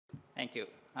Thank you.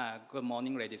 Good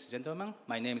morning, ladies and gentlemen.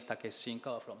 My name is Takeshi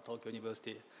Shinkawa from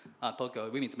Tokyo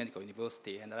Women's Medical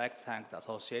University, and I'd like to thank the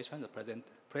association, the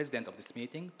president of this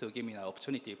meeting, to give me an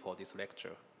opportunity for this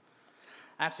lecture.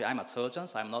 Actually, I'm a surgeon,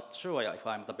 so I'm not sure if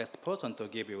I'm the best person to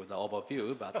give you the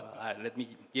overview, but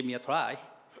give me a try.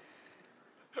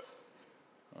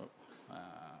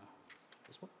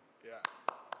 This one? Yeah.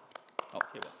 Oh,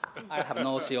 here we go. I have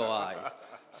no COIs.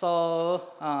 So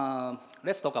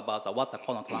let's talk about what the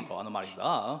conotruncal anomalies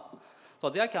are. So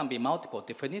there can be multiple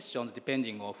definitions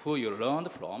depending on who you learned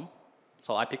from.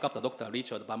 So I pick up the Dr.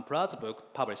 Richard Van Praat's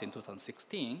book published in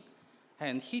 2016,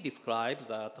 and he describes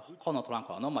that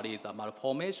conotruncal anomalies are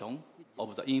malformation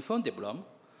of the infundibulum,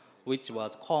 which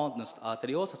was conus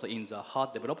arteriosus in the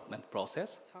heart development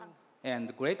process,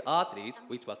 and great arteries,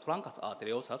 which was truncus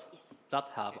arteriosus, that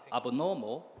have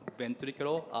abnormal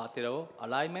ventricular arterial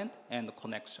alignment and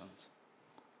connections.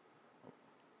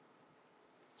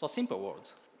 So simple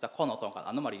words, the conotruncal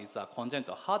anomalies are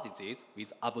congenital heart disease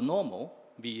with abnormal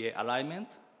VA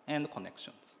alignment and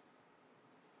connections.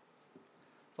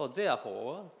 So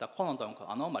therefore, the conotruncal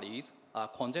anomalies are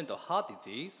congenital heart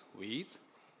disease with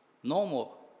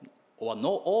normal or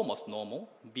almost normal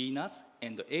venous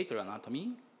and atrial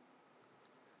anatomy,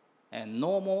 and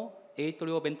normal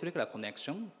atrioventricular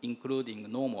connection,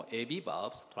 including normal AV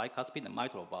valves, tricuspid and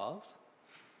mitral valves,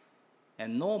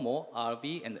 and normal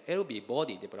RV and LV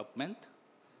body development,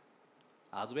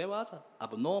 as well as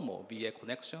abnormal VA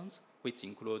connections, which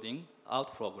including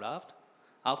outflow graft,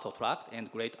 outflow tract,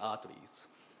 and great arteries.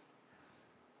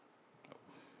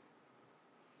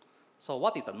 So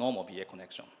what is the normal VA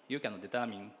connection? You can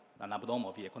determine an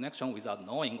abnormal VA connection without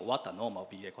knowing what a normal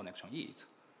VA connection is.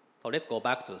 So let's go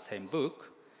back to the same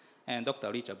book. And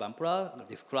Dr. Richard Van Praat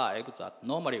describes that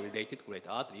normally related great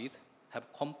arteries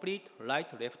have complete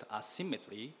right-left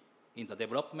asymmetry in the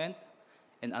development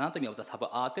and anatomy of the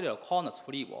subarterial conus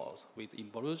free walls with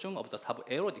involution of the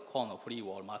subaortic conus free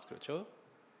wall musculature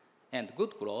and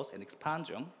good growth and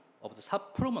expansion of the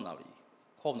subpulmonary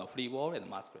conus free wall and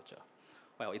musculature.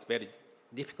 Well, it's very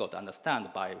difficult to understand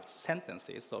by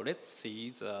sentences, so let's see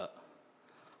the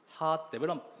heart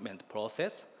development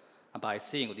process by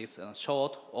seeing this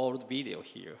short old video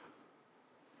here.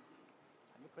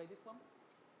 Can you play this one?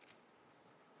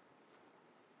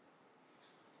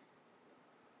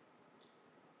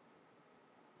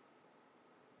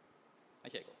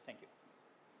 Okay, go. Thank you.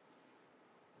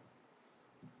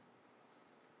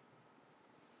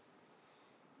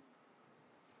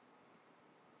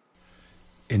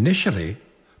 Initially,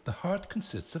 the heart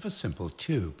consists of a simple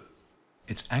tube.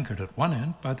 It's anchored at one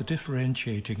end by the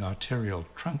differentiating arterial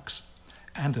trunks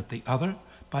and at the other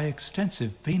by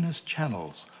extensive venous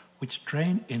channels which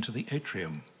drain into the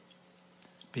atrium.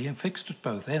 Being fixed at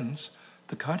both ends,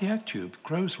 the cardiac tube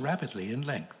grows rapidly in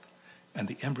length, and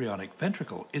the embryonic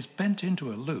ventricle is bent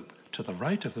into a loop to the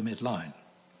right of the midline.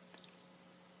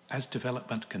 As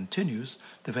development continues,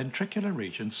 the ventricular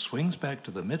region swings back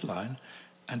to the midline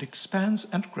and expands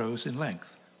and grows in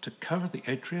length to cover the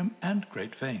atrium and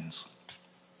great veins.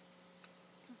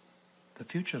 The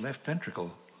future left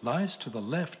ventricle lies to the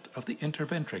left of the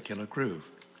interventricular groove,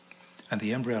 and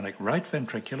the embryonic right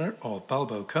ventricular or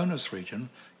bulboconus region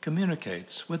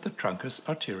communicates with the truncus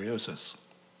arteriosus.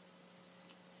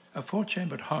 A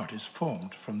four-chambered heart is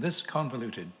formed from this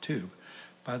convoluted tube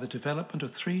by the development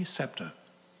of three septa,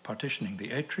 partitioning the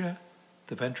atria,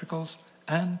 the ventricles,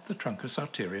 and the truncus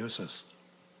arteriosus.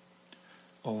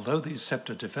 Although these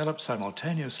septa develop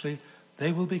simultaneously,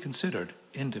 they will be considered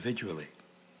individually.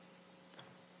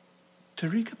 To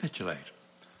recapitulate,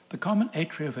 the common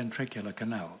atrioventricular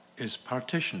canal is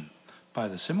partitioned by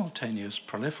the simultaneous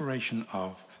proliferation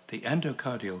of the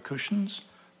endocardial cushions,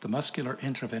 the muscular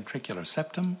interventricular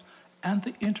septum, and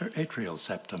the interatrial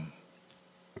septum.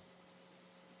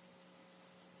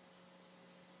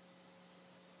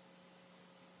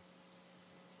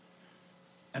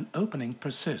 An opening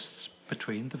persists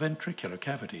between the ventricular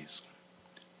cavities.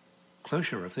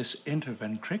 Closure of this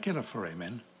interventricular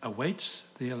foramen awaits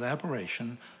the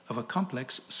elaboration of a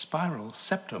complex spiral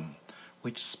septum,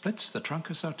 which splits the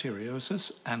truncus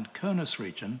arteriosus and conus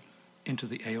region into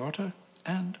the aorta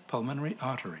and pulmonary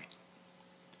artery.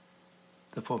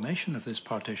 The formation of this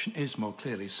partition is more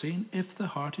clearly seen if the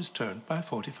heart is turned by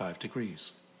 45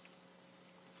 degrees.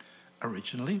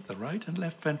 Originally, the right and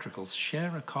left ventricles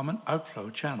share a common outflow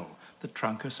channel, the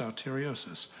truncus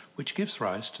arteriosus, which gives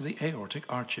rise to the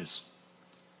aortic arches.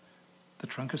 The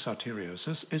truncus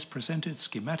arteriosus is presented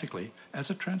schematically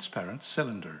as a transparent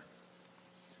cylinder.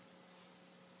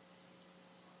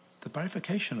 The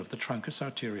bifurcation of the truncus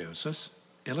arteriosus,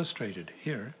 illustrated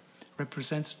here,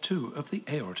 represents two of the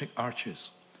aortic arches.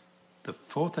 The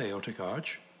fourth aortic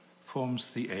arch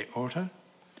forms the aorta,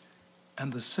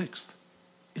 and the sixth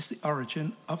is the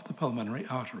origin of the pulmonary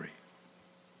artery.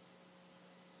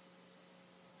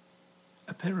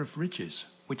 A pair of ridges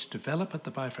which develop at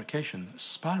the bifurcation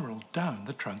spiral down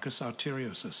the truncus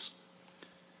arteriosus.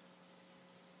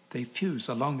 They fuse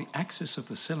along the axis of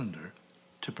the cylinder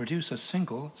to produce a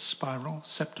single spiral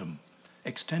septum,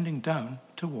 extending down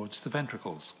towards the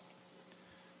ventricles.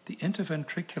 The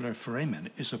interventricular foramen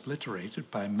is obliterated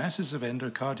by masses of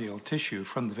endocardial tissue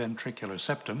from the ventricular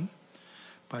septum,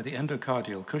 by the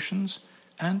endocardial cushions,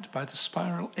 and by the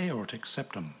spiral aortic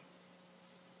septum.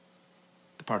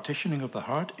 The partitioning of the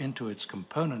heart into its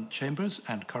component chambers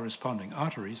and corresponding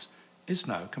arteries is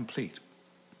now complete.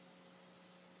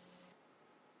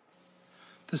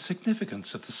 The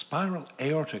significance of the spiral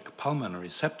aortic pulmonary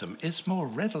septum is more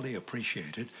readily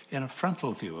appreciated in a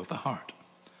frontal view of the heart.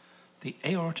 The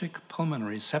aortic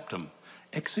pulmonary septum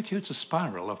executes a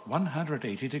spiral of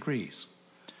 180 degrees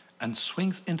and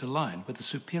swings into line with the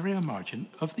superior margin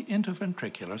of the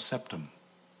interventricular septum.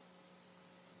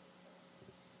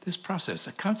 This process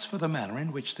accounts for the manner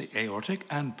in which the aortic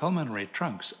and pulmonary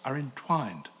trunks are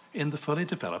entwined in the fully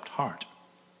developed heart.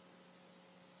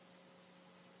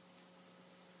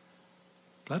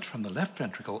 Blood from the left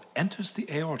ventricle enters the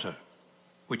aorta,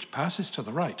 which passes to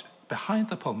the right behind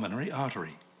the pulmonary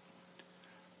artery.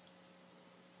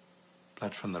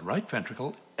 Blood from the right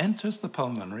ventricle enters the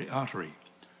pulmonary artery,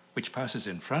 which passes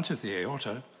in front of the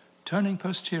aorta, turning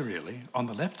posteriorly on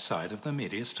the left side of the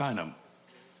mediastinum.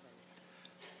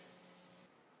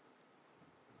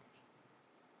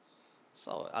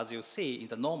 So as you see in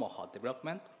the normal heart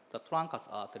development, the truncus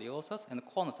arteriosus and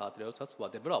conus arteriosus were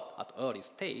developed at early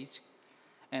stage,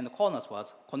 and the conus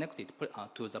was connected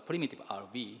to the primitive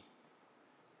RV.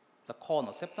 The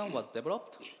conus septum was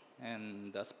developed,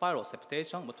 and the spiral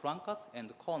septation of truncus and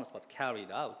the conus was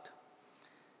carried out.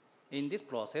 In this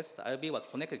process, the RV was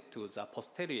connected to the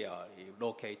posteriorly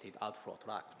located outflow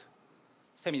tract.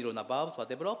 Semilunar valves were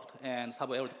developed, and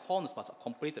subaortic conus was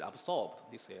completely absorbed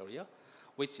this area,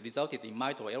 which resulted in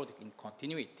mitral aortic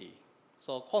incontinuity.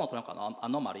 So conotruncal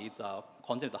anomaly is a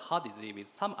congenital heart disease with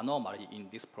some anomaly in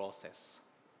this process.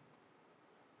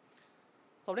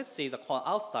 So let's see the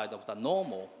outside of the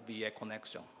normal VA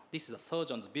connection. This is the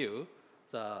surgeon's view.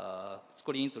 The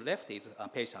screen's left is a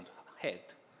patient head.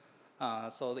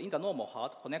 So in the normal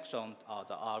heart, connection are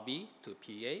the RV to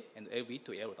PA and LV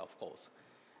to aorta, of course.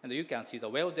 And you can see the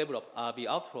well-developed RV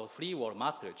outflow free wall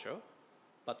musculature,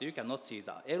 but you cannot see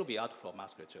the LV outflow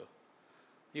musculature.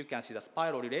 You can see the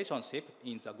spiral relationship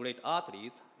in the great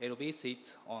arteries. LV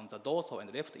sits on the dorsal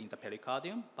and left in the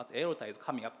pericardium, but aorta is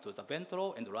coming up to the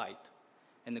ventral and right,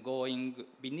 and going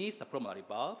beneath the pulmonary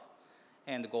valve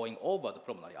and going over the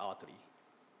pulmonary artery.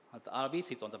 The RV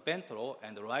sits on the ventral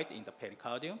and right in the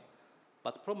pericardium,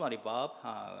 but pulmonary valve,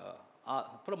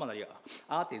 pulmonary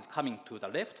artery is coming to the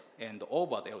left and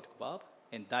over the aortic valve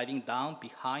and diving down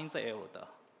behind the aorta.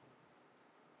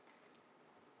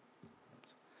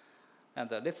 And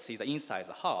let's see the inside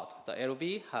the heart. The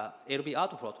LV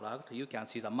outflow tract, you can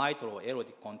see the mitral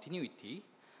aortic continuity.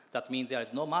 That means there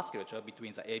is no musculature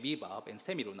between the AV valve and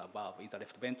semilunar valve in the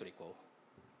left ventricle.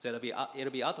 The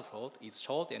LV outflow is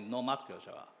short and no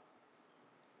musculature.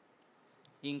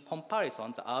 In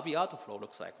comparison, the RV outflow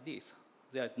looks like this.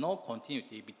 There is no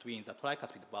continuity between the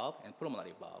tricuspid valve and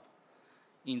pulmonary valve.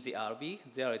 In the RV,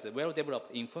 there is a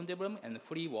well-developed infundibulum and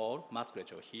free wall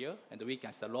musculature here, and we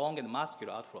can see the long and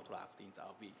muscular outflow tract in the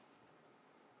RV.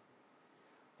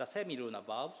 The semilunar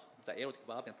valves, the aortic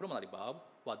valve and pulmonary valve,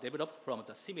 were developed from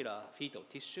the similar fetal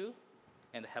tissue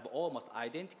and have almost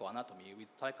identical anatomy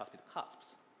with tricuspid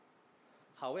cusps.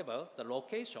 However, the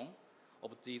location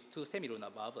of these two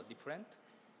semilunar valves are different.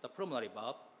 The pulmonary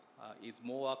valve is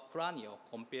more cranial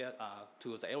compared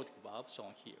to the aortic valve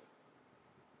shown here.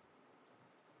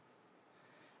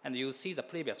 And you see the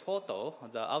previous photo,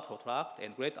 the outflow tract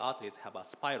and great arteries have a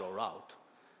spiral route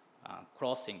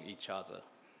crossing each other.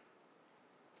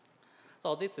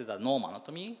 So this is the normal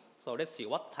anatomy. So let's see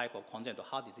what type of congenital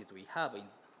heart disease we have in,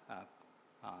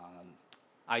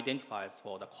 identified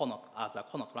for the as a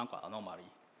conotruncal anomaly.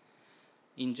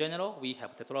 In general, we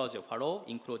have tetralogy of Fallot,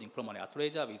 including pulmonary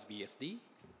atresia with VSD,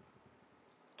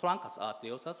 truncus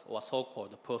arteriosus, or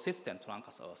so-called persistent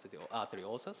truncus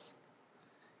arteriosus,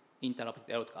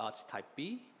 interrupted aortic arch type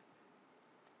B,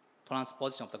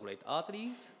 transposition of the great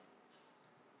arteries,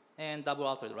 and double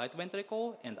artery right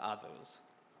ventricle, and others.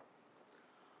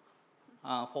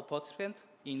 For participants,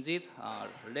 in these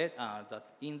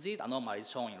anomalies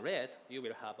shown in red, you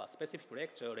will have a specific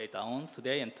lecture later on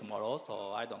today and tomorrow,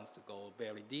 so I don't go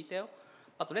very detailed.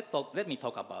 But let me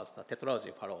talk about the tetralogy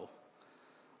of Fallot.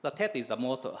 The TET is the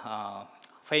most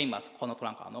famous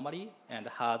conotruncal anomaly and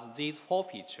has these 4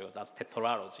 features as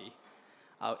tetralogy,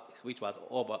 which was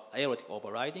aortic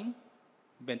overriding,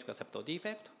 ventricular septal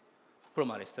defect,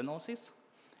 pulmonary stenosis,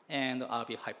 and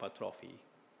RV hypertrophy.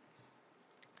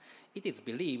 It is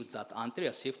believed that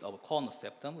anterior shift of corner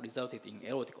septum resulted in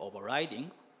aortic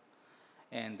overriding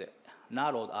and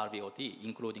narrowed RVOT,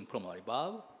 including pulmonary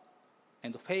valve,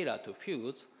 and failure to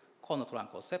fuse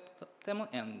conotruncal septum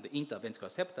and interventricular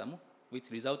septum,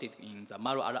 which resulted in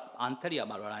the anterior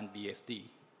malaligned VSD.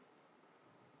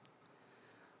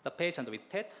 The patient with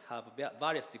TET have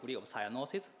various degrees of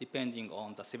cyanosis depending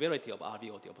on the severity of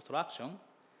RVOT obstruction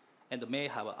and may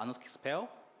have anostic spell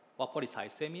or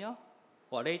polycythemia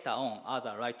or later on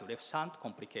other right to left shunt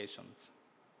complications.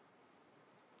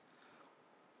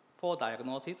 For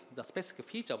diagnosis, the specific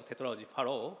feature of tetralogy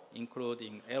follow,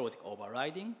 including aortic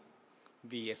overriding,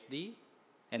 VSD,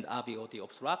 and RVOT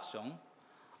obstruction,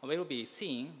 will be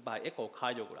seen by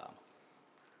echocardiogram.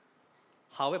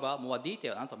 However, more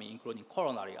detailed anatomy, including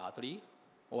coronary artery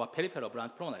or peripheral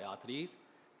branch pulmonary arteries,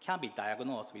 can be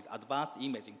diagnosed with advanced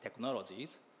imaging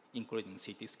technologies, including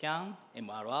CT scan,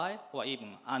 MRI, or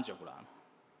even angiogram.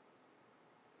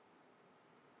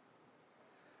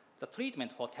 The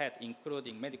treatment for TET,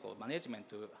 including medical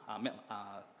management,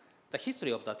 the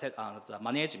history of the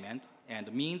management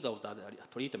and means of the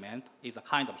treatment is a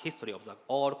kind of history of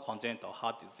all congenital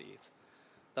heart disease.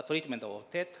 The treatment of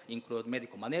TET includes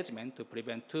medical management to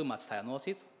prevent too much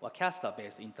cyanosis or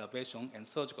catheter-based intervention and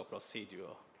surgical procedure.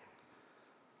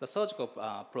 The surgical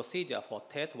procedure for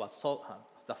TET was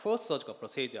the first surgical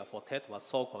procedure for TET was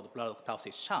so-called blood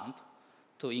octalysis shunt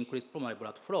to increase pulmonary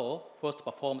blood flow, first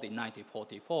performed in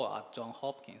 1944 at Johns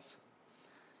Hopkins.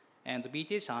 And the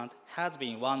BT shunt has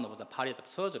been one of the palliative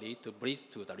surgery to bridge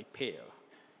to the repair.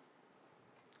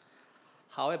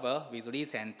 However, with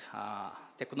recent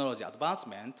technology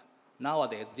advancement,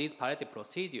 nowadays these palliative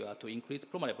procedures to increase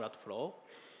pulmonary blood flow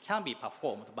can be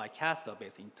performed by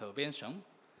catheter-based intervention,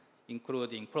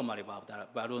 including pulmonary valve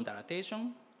balloon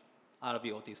dilatation,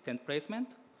 RVOT stent placement,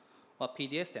 or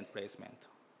PDA stent placement.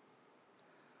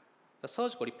 The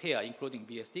surgical repair, including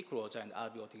VSD closure and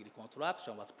RVOT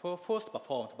reconstruction, was first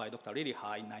performed by Dr.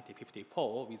 Lilihar in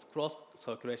 1954 with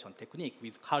cross-circulation technique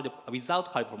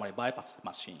without cardiopulmonary bypass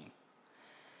machine.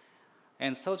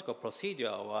 And surgical procedure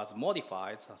was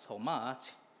modified so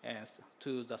much as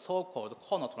to the so-called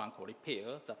conotruncal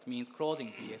repair, that means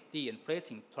closing VSD and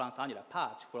placing transannular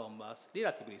patch from a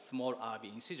relatively small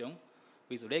RV incision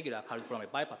with regular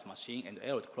cardiopulmonary bypass machine and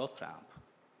aortic cross clamp.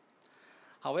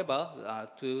 However,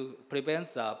 to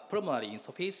prevent the pulmonary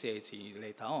insufficiency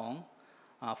later on,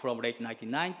 from late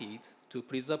 1990s, to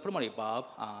preserve pulmonary valve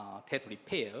TET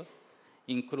repair,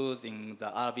 including the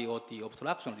RVOT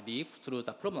obstruction relief through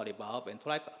the pulmonary valve and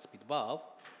tricuspid valve,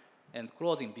 and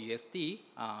closing VSD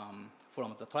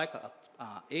from the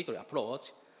tricuspid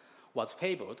approach was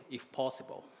favored if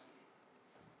possible.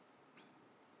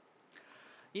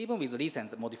 Even with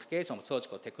recent modification of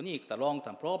surgical techniques, the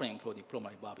long-term problem, including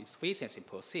pulmonary valve insufficiency,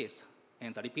 persists,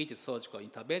 and the repeated surgical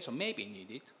intervention may be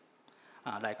needed,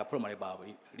 like a pulmonary valve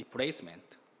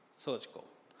replacement surgical.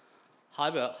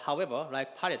 However,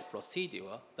 like palliative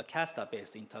procedure, the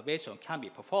catheter-based intervention can be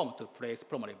performed to place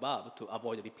pulmonary valve to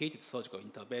avoid repeated surgical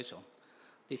intervention.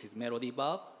 This is Melody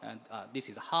valve, and this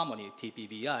is Harmony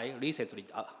TPVI, recently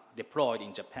deployed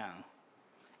in Japan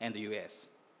and the US.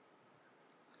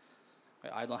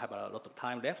 I don't have a lot of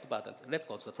time left, but let's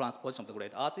go to the transposition of the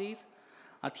great arteries.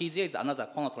 TGA is another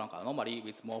conotruncal anomaly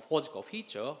with morphological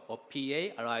feature of PA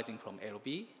arising from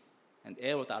LV and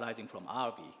aorta arising from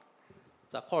RV.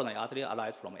 The coronary artery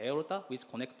arises from aorta, which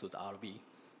connects to the RV.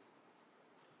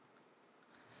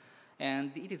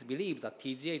 And it is believed that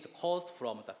TGA is caused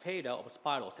from the failure of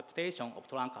spiral septation of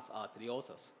truncus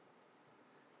arteriosus.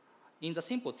 In the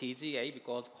simple TGA,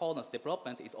 because cornus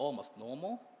development is almost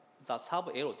normal, the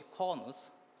subaortic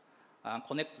cornus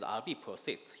connect to the RV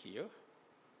persists here,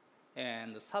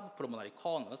 and the subpulmonary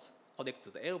cornus connect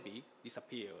to the LV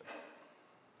disappeared.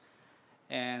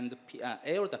 And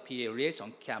aorta-PA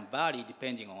relation can vary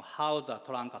depending on how the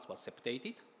truncus was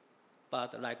septated,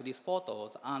 but like these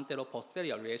photos,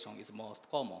 antero-posterior relation is most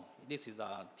common. This is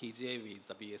a TGA with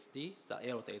the VSD. The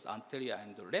aorta is anterior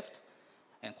and left,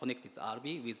 and connected to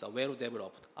RV with a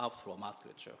well-developed outflow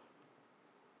musculature.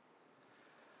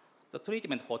 The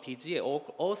treatment for TGA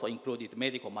also included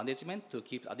medical management to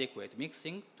keep adequate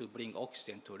mixing to bring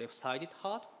oxygen to left-sided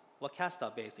heart, or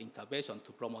catheter-based intervention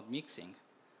to promote mixing,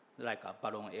 like a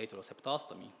balloon atrial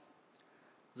septostomy.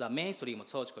 The mainstream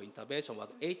surgical intervention was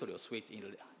atrial switch in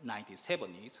the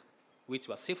 1970s, which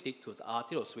was shifted to the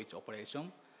arterial switch operation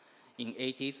in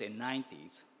 80s and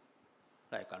 90s,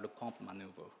 like a Lecomte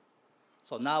maneuver.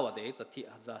 So nowadays,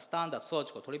 the standard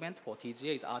surgical treatment for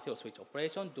TGA is arterial switch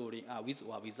operation during, with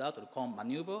or without Lecomte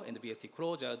maneuver and VSD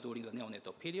closure during the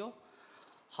neonatal period.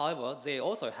 However, they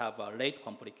also have a late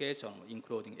complication,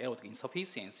 including aortic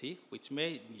insufficiency, which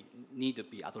may need to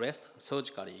be addressed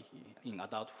surgically in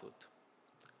adulthood.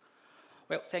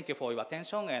 Well, thank you for your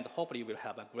attention, and hopefully you will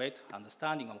have a great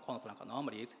understanding of conotruncal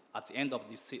anomalies at the end of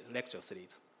this lecture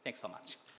series. Thanks so much.